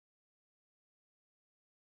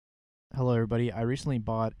Hello everybody, I recently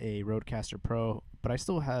bought a RodeCaster Pro, but I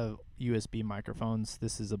still have USB microphones.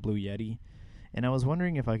 This is a Blue Yeti, and I was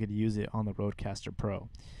wondering if I could use it on the RodeCaster Pro.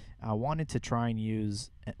 I wanted to try and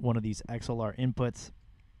use one of these XLR inputs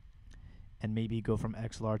and maybe go from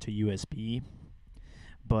XLR to USB,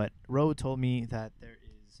 but Rode told me that there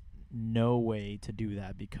is no way to do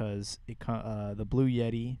that because the Blue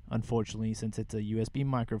Yeti, unfortunately, since it's a USB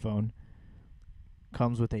microphone,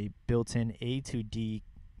 comes with a built-in A to D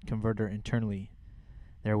converter internally.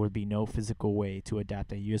 There would be no physical way to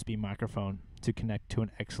adapt a USB microphone to connect to an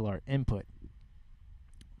XLR input.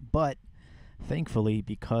 But thankfully,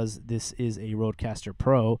 because this is a RodeCaster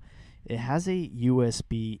Pro, it has a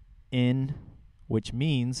USB in, which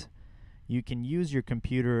means you can use your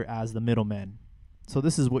computer as the middleman. So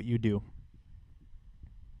this is what you do.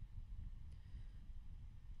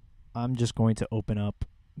 I'm just going to open up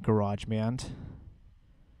Garageband,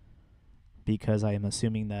 because I am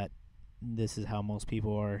assuming that this is how most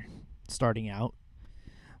people are starting out.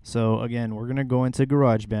 So again, we're going to go into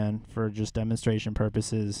GarageBand for just demonstration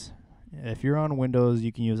purposes. If you're on Windows,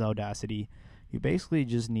 you can use Audacity. You basically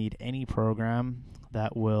just need any program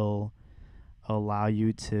that will allow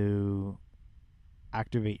you to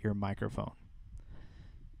activate your microphone.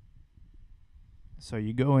 So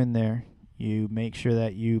you go in there, you make sure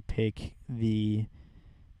that you pick the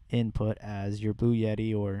input as your Blue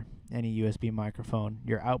Yeti or any USB microphone.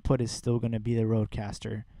 Your output is still going to be the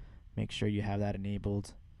RodeCaster. Make sure you have that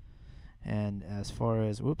enabled. And as far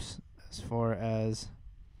as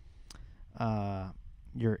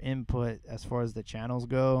your input, as far as the channels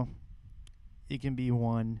go, it can be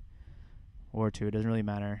 1 or 2. It doesn't really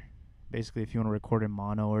matter. Basically, if you want to record in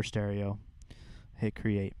mono or stereo, hit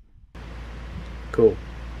create. Cool.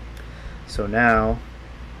 So now,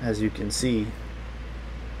 as you can see,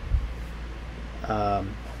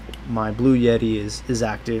 my Blue Yeti is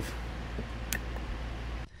active.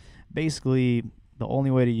 Basically, the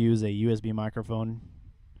only way to use a USB microphone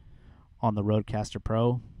on the RodeCaster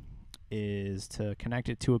Pro is to connect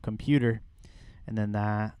it to a computer, and then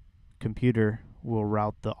that computer will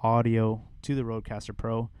route the audio to the RodeCaster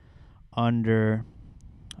Pro under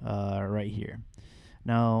right here.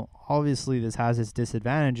 Now, obviously, this has its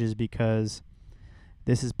disadvantages because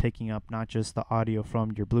this is picking up not just the audio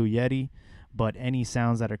from your Blue Yeti, but any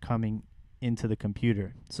sounds that are coming into the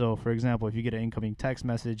computer. So for example, if you get an incoming text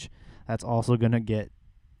message, that's also going to get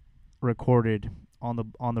recorded on the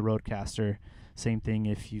RodeCaster. Same thing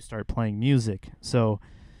if you start playing music. So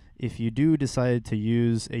if you do decide to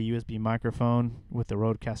use a USB microphone with the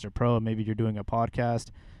RodeCaster Pro, maybe you're doing a podcast,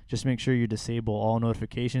 just make sure you disable all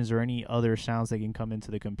notifications or any other sounds that can come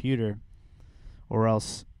into the computer, or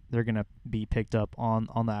else they're going to be picked up on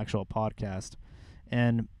the actual podcast.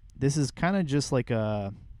 And this is kind of just like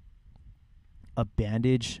a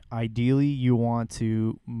bandage. Ideally, you want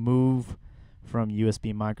to move from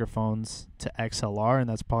USB microphones to XLR, and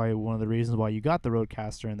that's probably one of the reasons why you got the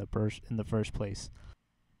RodeCaster in the first place.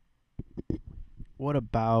 What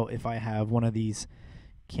about if I have one of these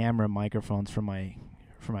camera microphones for my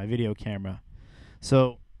video camera?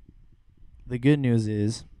 So the good news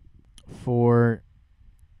is, for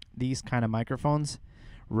these kind of microphones,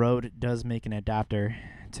 Rode does make an adapter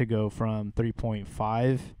to go from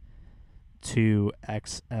 3.5 to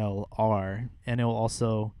XLR, and it will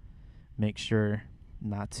also make sure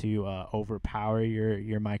not to overpower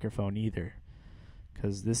your microphone either,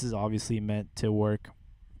 because this is obviously meant to work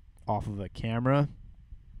off of a camera,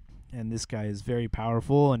 and this guy is very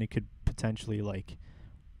powerful, and it could potentially like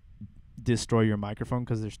destroy your microphone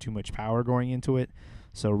because there's too much power going into it.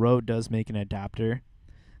 So Rode does make an adapter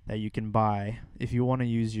that you can buy if you want to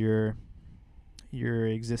use your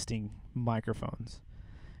existing microphones,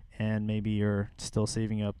 and maybe you're still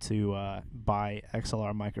saving up to buy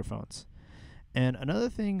XLR microphones. And another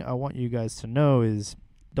thing I want you guys to know is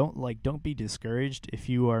don't be discouraged if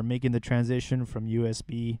you are making the transition from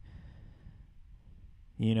USB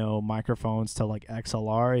microphones to like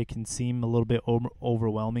XLR. It can seem a little bit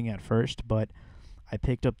overwhelming at first, but I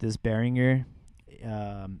picked up this Behringer.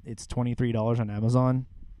 It's $23 on Amazon.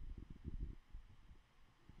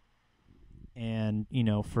 And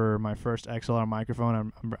for my first XLR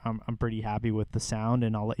microphone, I'm pretty happy with the sound,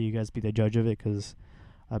 and I'll let you guys be the judge of it because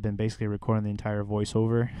I've been basically recording the entire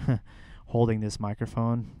voiceover holding this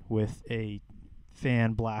microphone with a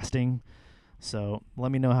fan blasting. So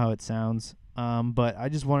let me know how it sounds. But I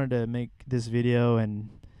just wanted to make this video, and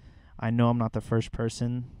I know I'm not the first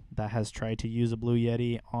person that has tried to use a Blue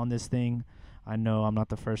Yeti on this thing. I know I'm not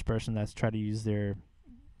the first person that's tried to use their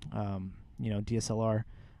DSLR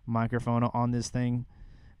microphone on this thing,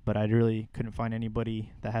 but I really couldn't find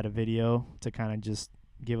anybody that had a video to kind of just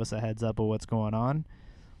give us a heads up of what's going on.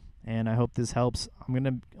 And I hope this helps. I'm going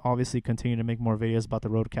to obviously continue to make more videos about the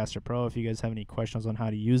RodeCaster Pro. If you guys have any questions on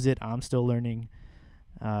how to use it, I'm still learning,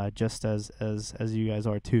 just as you guys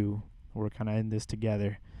are too. We're kind of in this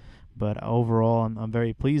together. But overall, I'm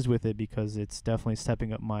very pleased with it because it's definitely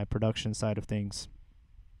stepping up my production side of things.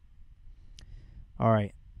 All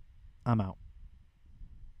right, I'm out.